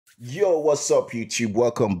Yo, what's up, YouTube?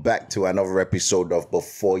 Welcome back to another episode of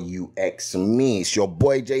Before You X Me. It's your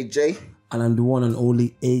boy JJ. And I'm the one and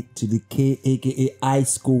only A to the K, aka High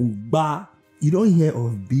School Bar. You don't hear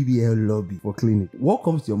of BBL lobby for clinic. What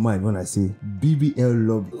comes to your mind when I say BBL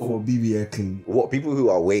lobby or BBL clinic? What, people who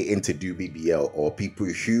are waiting to do BBL or people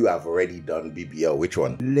who have already done BBL? Which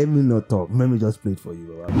one? Let me not talk. Let me just play it for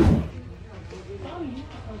you. Right?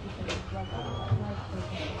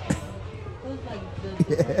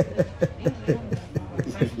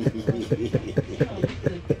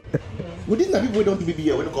 Well, these are people who don't do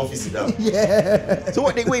BBL when they come sit down. Yeah. So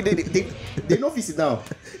what they wait, they don't sit down.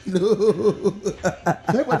 No.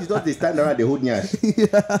 Everybody just they stand around, they hold nyash.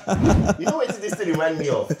 Yeah. You know what this thing remind me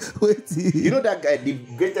of? Wait. You know that guy, the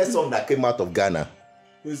greatest song that came out of Ghana?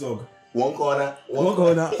 Which song? One corner.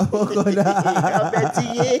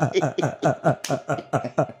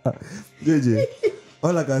 JJ,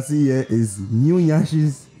 all I can see here is new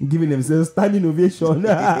Nyashis giving themselves standing ovation.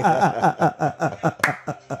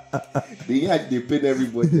 They paid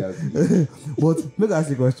everybody out. But make I ask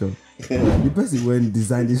you a question. The person when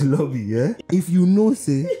designed this lobby, yeah? If you know,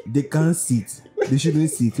 say they can't sit, they shouldn't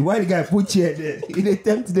sit. Why the guy put chair there? He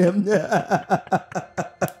tempt them.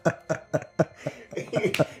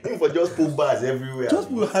 For just put bars everywhere. Just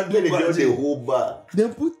put handle the whole bar.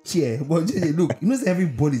 Then put chair. But JJ, look, you know,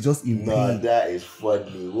 everybody just in pain. No, that is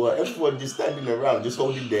funny. What? Everyone just standing around, just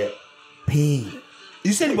holding their pain.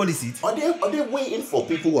 You see anybody sit? Are they waiting for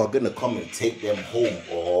people who are gonna come and take them home,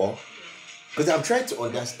 or? Because I'm trying to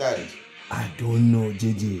understand. I don't know,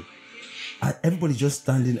 JJ. Everybody just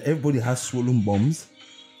standing. Everybody has swollen bums.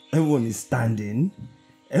 Everyone is standing.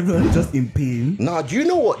 Everyone is just in pain. Now, do you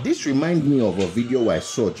know what? This reminds me of a video I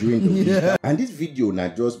saw during the week. And this video now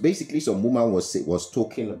just basically some woman was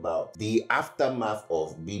talking about the aftermath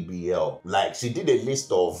of BBL. Like she did a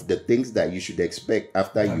list of the things that you should expect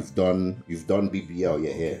after you've done BBL.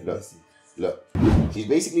 Yeah, here. Look. She's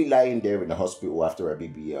basically lying there in the hospital after a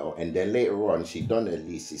BBL, and then later on she done a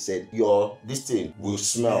list. She said, this thing will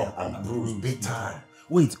smell and bruise big time.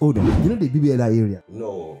 Wait, hold on. You know the BBL area?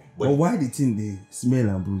 No. But why the thing they smell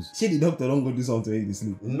and bruise? Say the doctor don't go do something to make they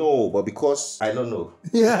sleep. No, but because I don't know.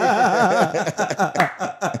 Yeah.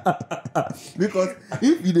 Because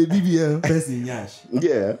if you the BBL person yash,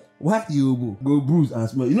 yeah. Why you go bruise and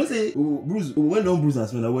smell? You know, say bruise when don't bruise and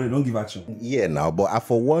smell, that way don't give action. Yeah, now, but I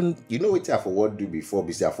for one, you know what I for one do before?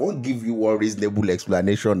 Because I for one give you one reasonable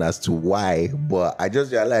explanation as to why, but I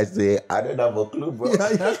just realized I don't have a clue, bro. Yeah,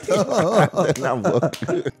 I don't have a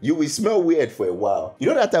clue. You will smell weird for a while. You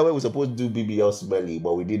know that time we were supposed to do BBL smelly,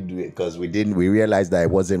 but we didn't do it because we realized that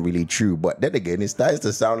it wasn't really true. But then again, it starts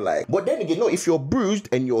to sound like. But then again, no, if you're bruised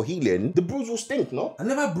and you're healing, the bruise will stink, no? I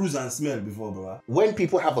never bruised and smelled before, bro. When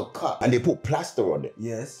people have a cut and they put plaster on it.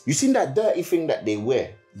 Yes. You seen that dirty thing that they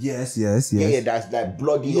wear? Yes. Yeah, that's that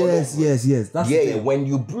bloody. Yes. That's yeah. When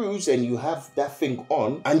you bruise and you have that thing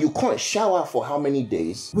on and you can't shower for how many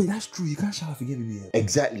days? Wait, that's true. You can't shower if you get BBL.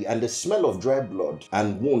 Exactly, and the smell of dry blood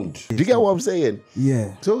and wound. Do you get what I'm saying?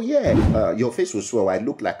 Yeah. So yeah, your face will swell. I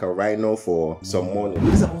look like a rhino for some morning.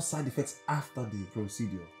 These are all side effects after the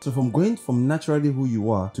procedure. So from going from naturally who you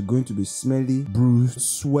are to going to be smelly, bruised,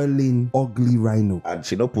 swelling, ugly rhino. And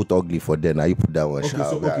she not put ugly for then. Now you put that one.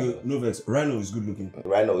 Okay, no vex. Rhino is good looking.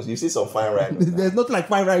 Rhinos, you see some fine rhinos. There's not like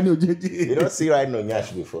fine rhino, JJ. You don't see rhino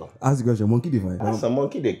nyash before. Ask the question, monkey they fine. That's a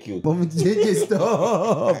monkey they cute. JJ,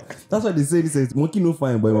 stop. That's why they say this is monkey no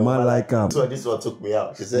fine, but mama like him. So this one took me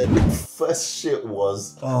out. She said first shit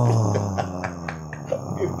was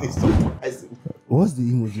what's the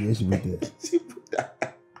emoji she put there? She put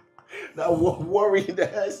that worry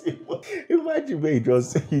that imagine me you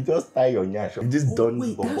just tie your nyash. You just done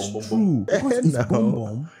wait, bum, that's bum, true. Because it's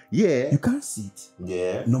bum. Yeah. You can't sit.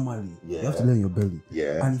 Yeah. Normally. Yeah. You have to lay on your belly.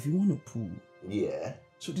 Yeah. And if you want to pull. Yeah.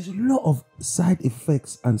 So there's a lot of side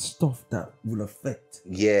effects and stuff that will affect.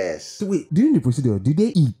 Yes. So wait, during the procedure, do they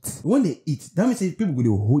eat? When they eat, that means people go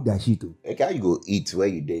to hold their shit too. Like how you go eat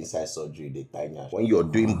when you do inside surgery, they tiny. When you're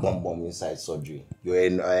doing bum inside surgery, you're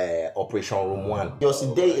in operation room 1. You're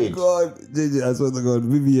sedated. God, JJ, I swear to God,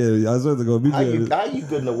 BBL, I swear to God, BBL. How you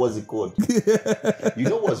gonna know what's it called? You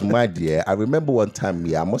know what's mad, yeah? I remember one time,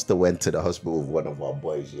 I must have went to the hospital with one of our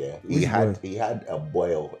boys, yeah. He had a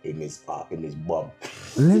boil in his bum.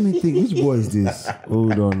 Let me think, which boy is this?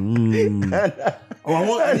 Hold on.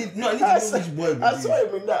 I need to know which boy. I saw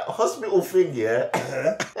him in that hospital thing, yeah.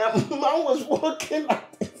 And man was walking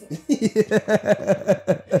like this.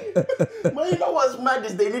 Man, you know what's mad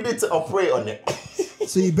is they needed to operate on it.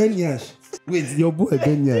 So you Ben Yash. Wait, your boy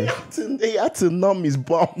Ben Yash. He had to numb his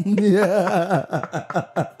bum. Yeah.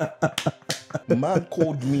 man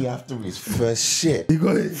called me after his first shit. He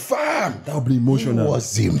got it. Fam, That would be emotional. he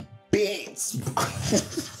was in bits.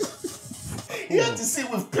 He had to sit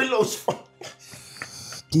with pillows.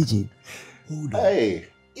 JJ, hold on. Hey.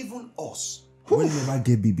 Even us, when we never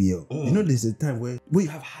get BBL, you know there's a time where you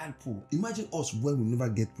have hand pull. Imagine us when we never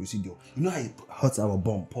get procedure. You know how it hurts our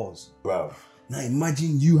bum, pause. Bro. Now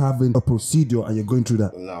imagine you having a procedure and you're going through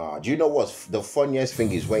that. Nah, do you know what's the funniest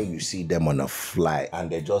thing is when you see them on a flight and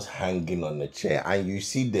they're just hanging on the chair and you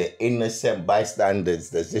see the innocent bystanders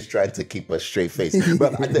that's just trying to keep a straight face.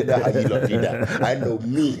 But I don't know how you lot do that. I know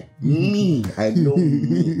me. I know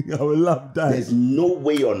me. I will laugh that. There's no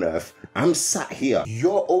way on earth I'm sat here,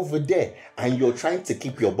 you're over there, and you're trying to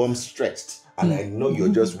keep your bum stretched. And I know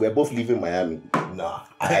we're both leaving Miami. Nah,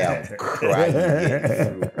 I am crying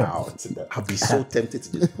throughout. I'll be so tempted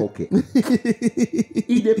to just poke it.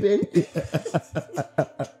 Eat the pen.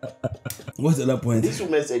 What's the other point? This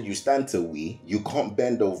woman said you stand to wee, you can't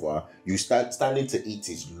bend over, you start standing to eat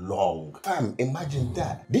is long. Fam, imagine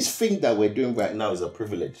that. This thing that we're doing right now is a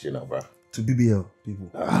privilege, you know, bro. To BBL people.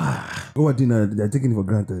 What we're doing now, they're taking it for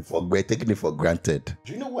granted. We're taking it for granted.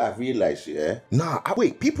 Do you know what I've realized, yeah?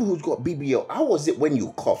 Wait, people who's got BBL, how was it when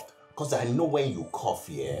you coughed? Because I know when you cough,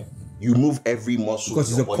 yeah, you move every muscle.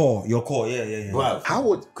 Because it's a core, your core, yeah. Bro,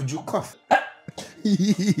 could you cough?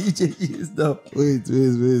 Stop. Wait.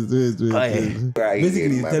 Basically,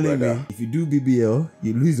 you're telling me if you do BBL,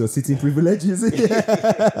 you lose your sitting privileges.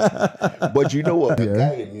 But you know what? The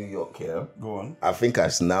guy in New York here, go on. I think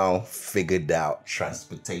has now figured out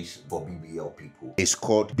transportation for BBL people. It's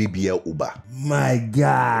called BBL Uber. My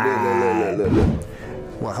God. Look.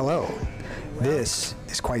 Well, hello. This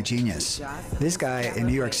is quite genius. This guy in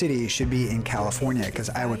New York City should be in California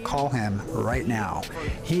because I would call him right now.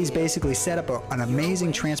 He's basically set up an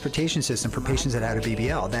amazing transportation system for patients that have a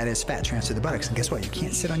BBL. That is fat transfer to the buttocks. And guess what? You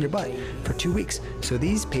can't sit on your butt for 2 weeks. So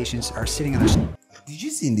these patients are sitting on their... Did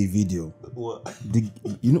you see in the video? What?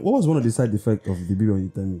 You know what was one of the side effects of the BBL? You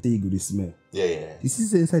tell me. Say you go to smell. Yeah. You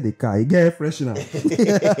see inside the car, you get air freshener.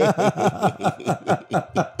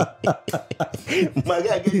 My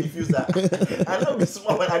guy get diffused. I know be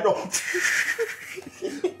small, but I know.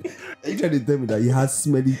 Are you trying to tell me that he has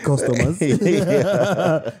smelly customers?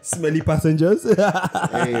 Smelly passengers?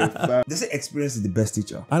 They say experience is the best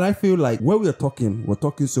teacher. And I feel like when we're talking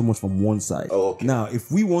so much from one side. Oh, okay. Now, if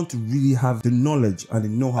we want to really have the knowledge and the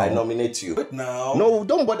know-how. I nominate you. Wait now. No,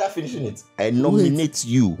 don't bother finishing it. I nominate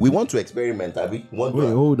you. We want to experiment, Abby.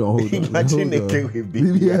 Hold on. Imagine a kid with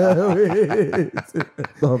BBL.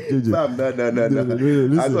 Stop, JJ. No.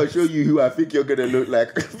 I'm going to show you who I think you're going to look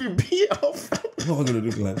like. BBL. What am I going to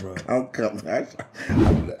look like, bro? I'll come.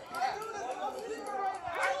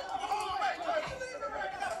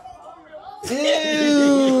 Ew,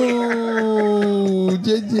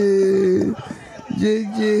 JJ.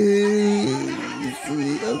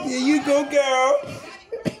 Okay, you go, girl.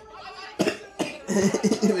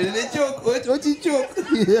 They joke. What you joke?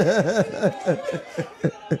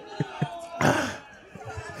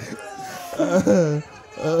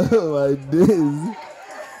 Oh my days.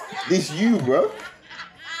 This you, bro.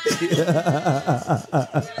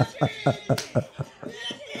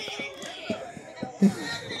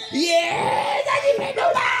 Yeah, that's even no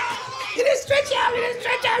more. Get a stretch out.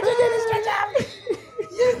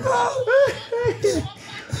 You go.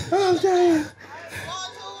 I'm tired.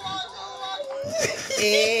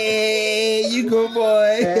 Hey, you go,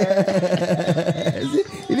 boy.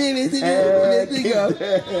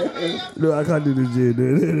 No, I can't do the J.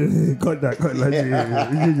 No. Cut that.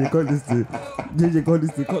 JJ, cut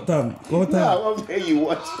this thing. Cut time. No, I won't pay you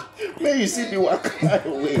watch. May you see me walk right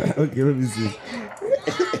away. Okay, let me see.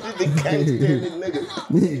 The gangster nigga.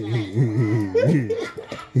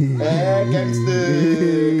 Gangster.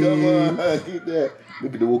 Come on. Keep that.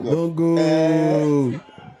 Look at the walk up. Don't go.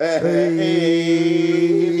 Hey.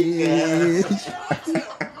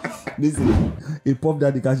 Listen, it Puff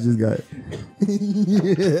Daddy catch this guy.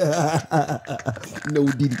 No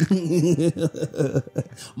Diddy.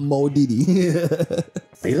 Mo Diddy.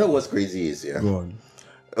 You know what's crazy is, yeah? Go on.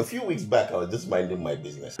 A few weeks back, I was just minding my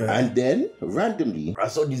business. And then, randomly, I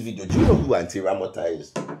saw this video. Do you know who Auntie Ramota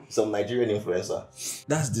is? Some Nigerian influencer.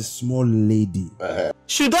 That's the small lady.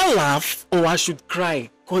 Should I laugh or I should cry?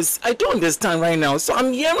 Because I don't understand right now. So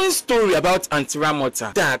I'm hearing a story about Auntie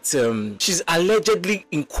Ramota that she's allegedly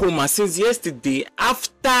in coma since yesterday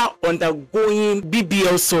after undergoing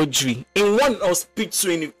BBL surgery in one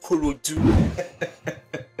hospital in Ikorodu.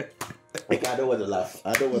 I don't want to laugh.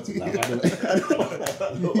 I don't want to laugh.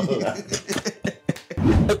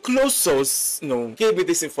 A close source, gave me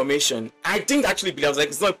this information. I didn't actually believe. I was like,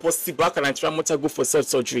 it's not possible. How can Auntie Ramota go for such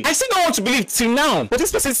surgery? I still don't want to believe till now. But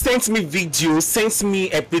this person sent me videos, sent me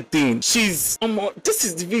everything. She's, this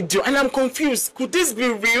is the video, and I'm confused. Could this be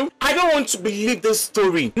real? I don't want to believe this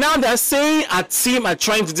story. Now they're saying our team are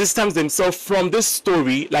trying to distance themselves from this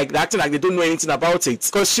story, like they're acting like they don't know anything about it.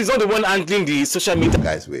 Because she's not the one handling the social media.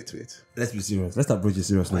 Guys, wait. Let's be serious. Let's approach it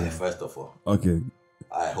seriously. First of all, Okay.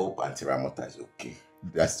 I hope Auntie Ramota is okay.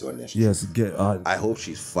 That's the honest. Yes, I hope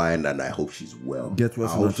she's fine and I hope she's well. Get well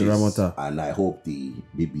from Auntie Ramota. And I hope the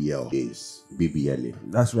BBL is BBL.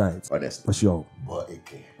 That's right. Honestly. For sure. But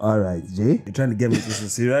okay. Alright, Jay. You're trying to get me into a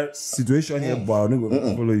serious situation here, but I'm not going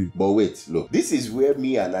to follow you. But wait, look. This is where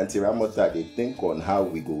me and Auntie Ramota, they think on how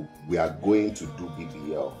we are going to do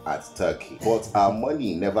BBL at Turkey. But our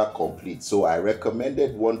money never complete. So I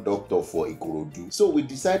recommended one doctor for Ikorodu. So we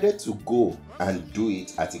decided to go and do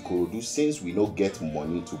it at Ikorodu since we don't get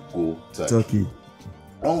money to go to Turkey.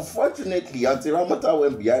 Unfortunately, Auntie Ramota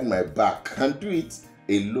went behind my back and do it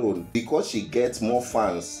alone because she gets more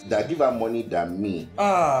fans that give her money than me.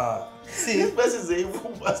 See, this person is a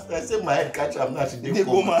evil bastard. I say my head catch am now. She dey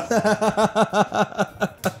coma.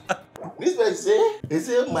 This person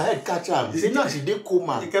say my head catch am. Say now she dey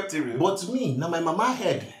coma. You kept it real. But me, now my mama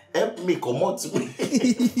head help me come out me.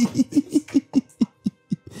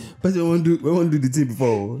 But we won't do the thing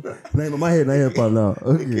before. Now my head, I help her now.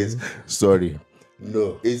 Okay. Sorry.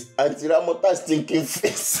 No, it's Auntie Ramota's thinking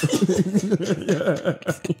face.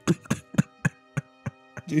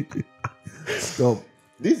 Stop.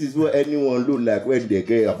 This is what anyone look like when they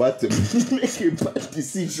get about to make a bad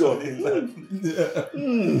decision in life.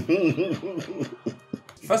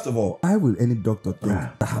 First of all, why will any doctor think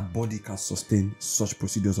that her body can sustain such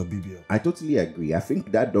procedures of BBL? I totally agree. I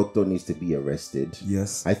think that doctor needs to be arrested.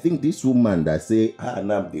 Yes. I think this woman that say,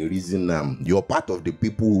 Nam, the reason you're part of the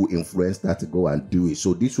people who influenced her to go and do it.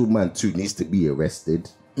 So this woman too needs to be arrested.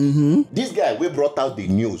 This guy we brought out the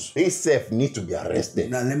news, himself need to be arrested.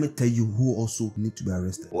 Now let me tell you who also need to be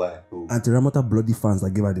arrested. Why? Who? Auntie Ramota bloody fans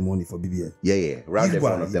that gave her the money for BBL. Yeah. Round every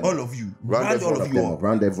one of them. All of you. Round all of you up.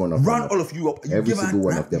 Round every one of them. Round all of you up. Every single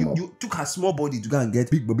one of them up. You took her small body to go and get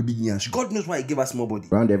big baby and God knows why he gave her small body.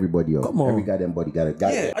 Round everybody up. Come on. Every goddamn body got a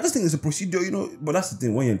guy. Yeah, I just think it's a procedure, but that's the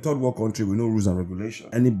thing. When you're in third world country with no rules and regulation,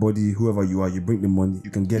 anybody, whoever you are, you bring the money, you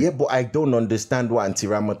can get. Yeah, but I don't understand what Auntie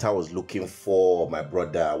Ramota was looking for, my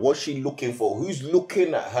brother. What's she looking for? Who's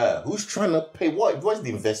looking at her? Who's trying to pay? What's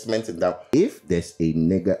the investment in that? If there's a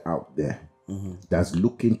nigga out there that's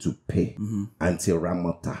looking to pay Auntie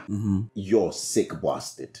Ramota, you're sick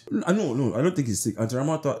bastard. No, I don't think he's sick. Auntie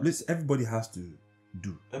Ramota, listen, everybody has to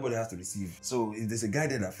do. Everybody has to receive. So if there's a guy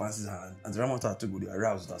there that fancies her, Auntie Ramota to go the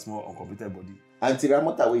aroused with a small uncompleted body. Auntie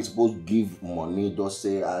Ramota was supposed to give money, just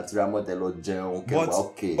say Auntie Ramota lo jeun.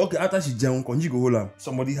 Okay. After she jeun, you go hold her.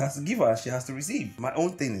 Somebody has to give her, she has to receive. My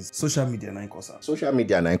own thing is social media 9 cause. Social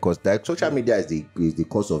media 9 cause. That social media is the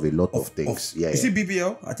cause of a lot of things. You see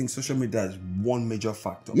BBL, I think social media is one major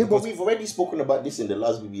factor. Yeah, but we've already spoken about this in the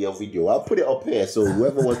last BBL video. I'll put it up here so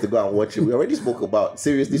whoever wants to go and watch it, we already spoke about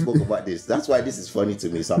this. That's why this is funny to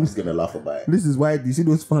me, so I'm just gonna laugh about it. This is why you see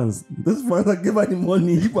those fans that give her the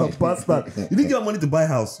money, you are bastard. You didn't give her money to buy a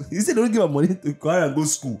house. You said they don't give her money to go and go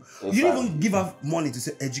school. You didn't even give her money to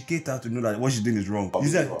say educate her to know that what she's doing is wrong. You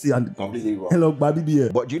said completely wrong. Hello,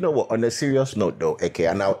 BBL. But you know what? On a serious note though, okay,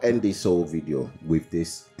 and I'll end this whole video with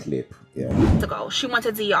this clip. Yeah. To go. She went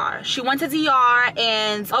to DR.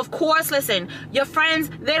 And of course, listen, your friends,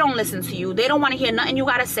 they don't listen to you. They don't want to hear nothing you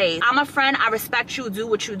gotta say. I'm a friend, I respect you, do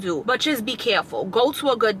what you do. But just be careful. Go to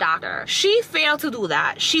a good doctor. She failed to do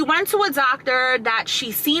that. She went to a doctor that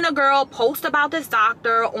she seen a girl post about this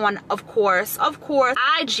doctor on, of course,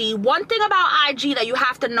 IG. One thing about IG that you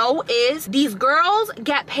have to know is these girls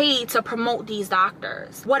get paid to promote these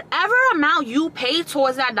doctors. Whatever amount you pay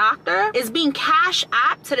towards that doctor is being cash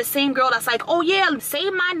apped to the same girl that's like, oh yeah, say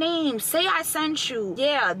my name, say I sent you.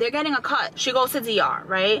 Yeah, they're getting a cut. She goes to DR,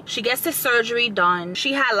 right? She gets the surgery done.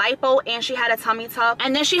 She had lipo and she had a tummy tuck.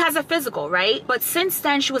 And then she has a physical, right? But since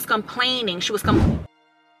then, she was complaining.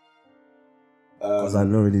 Because I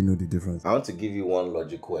don't really know the difference. I want to give you one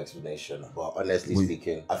logical explanation, but honestly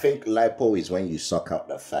speaking, I think lipo is when you suck out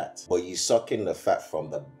the fat, but you suck in the fat from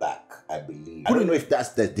the back I believe. I don't know if that's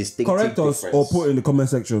the distinctive Correct us difference. or put in the comment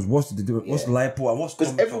sections what's the difference. What's lipo and what's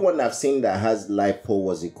because tummy everyone I've seen that has lipo,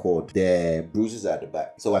 what's it called? Their bruises at the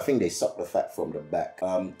back. So I think they suck the fat from the back.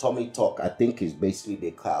 Tummy tuck, I think, is basically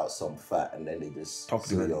they cut out some fat and then they just Tuck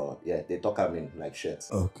seal it in. your they tuck them in like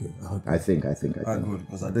shirts. Okay. I think. Good,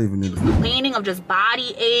 because I don't even need Complaining of just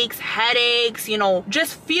body aches, headaches, you know,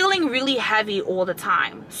 just feeling really heavy all the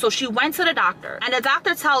time. So she went to the doctor and the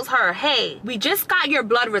doctor tells her, hey, we just got your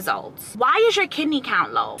blood results. Why is your kidney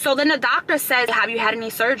count low? So then the doctor says, have you had any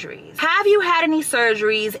surgeries? Have you had any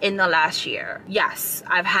surgeries in the last year? Yes,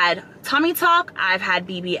 I've had tummy tuck, I've had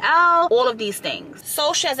BBL, all of these things.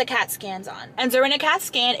 So she has a CAT scan done. And during a CAT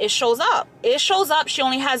scan, it shows up. She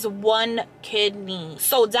only has one kidney.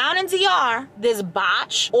 So down in DR, this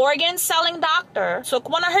botch organ selling doctor took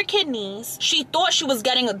one of her kidneys. She thought she was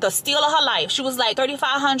getting the steal of her life. She was like,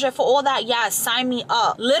 $3,500 for all that. Yes, sign me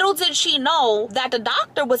up. Little did she know that the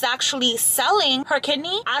doctor was actually selling her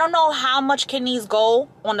kidney. I don't know how much kidneys go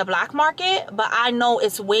on the black market, but I know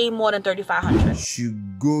it's way more than $3,500. She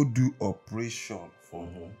go do operation for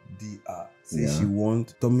DR. Say she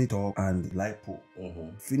want tummy tuck and lipo.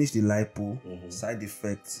 Finish the lipo, side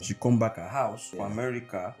effects. She come back her house for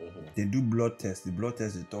America. They do blood test. The blood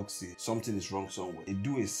test, they talk say something is wrong somewhere. They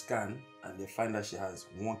do a scan and they find that she has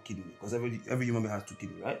one kidney, because every human being has two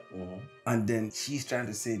kidneys, right? And then she's trying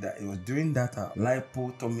to say that it was during that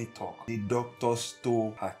lipo tummy talk, the doctor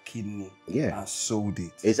stole her kidney and sold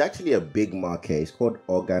it. It's actually a big market. It's called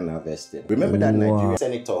organ harvesting. Remember that Nigerian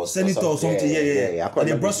senator or something? Yeah. And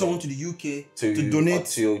they brought someone to the UK to donate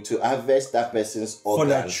to harvest that person's organ for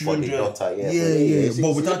their children. For the daughter.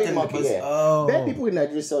 But without telling the person. Bad people in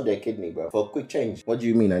Nigeria sell their kidney, bro, for quick change. What do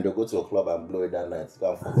you mean? And they'll go to a club and blow it that night.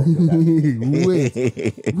 Go and forget wait,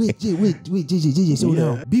 JJ, so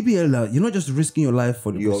now BBL, you're not just risking your life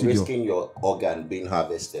for the procedure. You're risking your organ being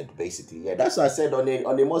harvested, basically. Yeah, that's why I said on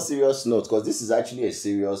a more serious note, because this is actually a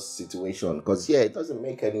serious situation. Because it doesn't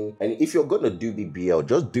make any. And if you're gonna do BBL,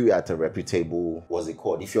 just do it at a reputable. What's it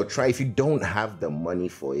called? If you don't have the money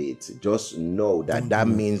for it, just know that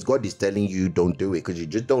means God is telling you don't do it, because you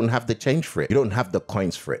just don't have the change for it. You don't have the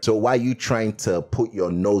coins for it. So why are you trying to put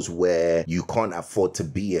your nose where you can't afford to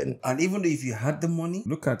be in? And even though if you had the money,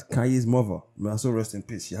 look at Kanye's mother. May also rest in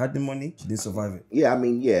peace. She had the money, she didn't survive it. Yeah, I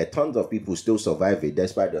mean, tons of people still survive it,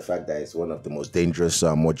 despite the fact that it's one of the most dangerous,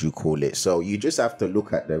 what you call it. So you just have to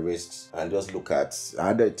look at the risks and just look at,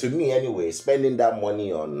 to me anyway, spending that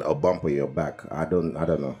money on a bump on your back. I don't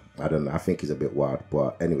know. I think it's a bit wild,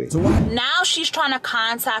 but anyway. So what? Now she's trying to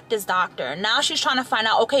contact this doctor. Now she's trying to find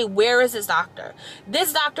out, okay, where is this doctor?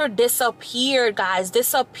 This doctor disappeared, guys.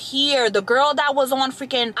 Disappeared. The girl that was on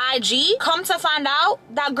freaking IG, come to find out,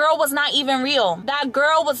 that girl was not even real. That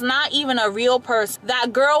girl was not even a real person.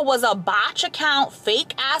 That girl was a botch account,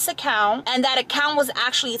 fake ass account, and that account was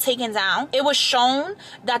actually taken down. It was shown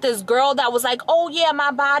that this girl that was like, oh yeah,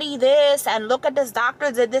 my body this, and look at this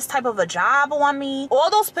doctor did this type of a job on me.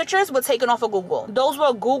 All those pictures were taken off of Google. Those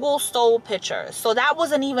were Google stole pictures. So that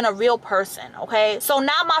wasn't even a real person, okay? So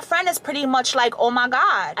now my friend is pretty much like, oh my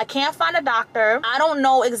God, I can't find a doctor. I don't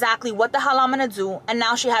know exactly what the hell I'm gonna do. And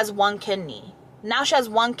now she has one kidney. Now she has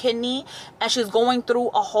one kidney and she's going through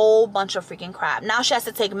a whole bunch of freaking crap. Now she has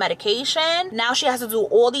to take medication. Now she has to do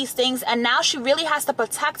all these things. And now she really has to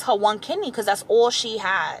protect her one kidney because that's all she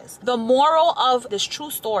has. The moral of this true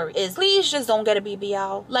story is please just don't get a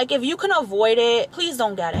BBL. Like if you can avoid it, please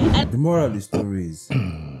don't get it. And the moral of the story is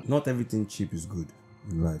not everything cheap is good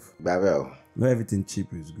in life. BBL. Not everything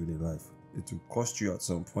cheap is good in life. It will cost you at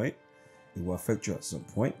some point. It will affect you at some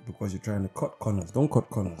point because you're trying to cut corners. Don't cut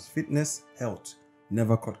corners. Fitness, health,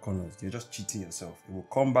 never cut corners. You're just cheating yourself. It will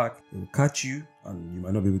come back, it will catch you, and you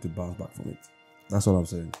might not be able to bounce back from it. That's all I'm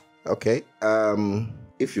saying. Okay.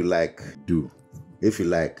 If you like, do. If you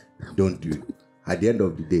like, don't do. At the end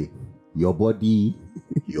of the day, your body,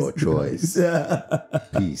 your choice.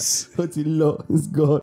 Peace. But in law is God.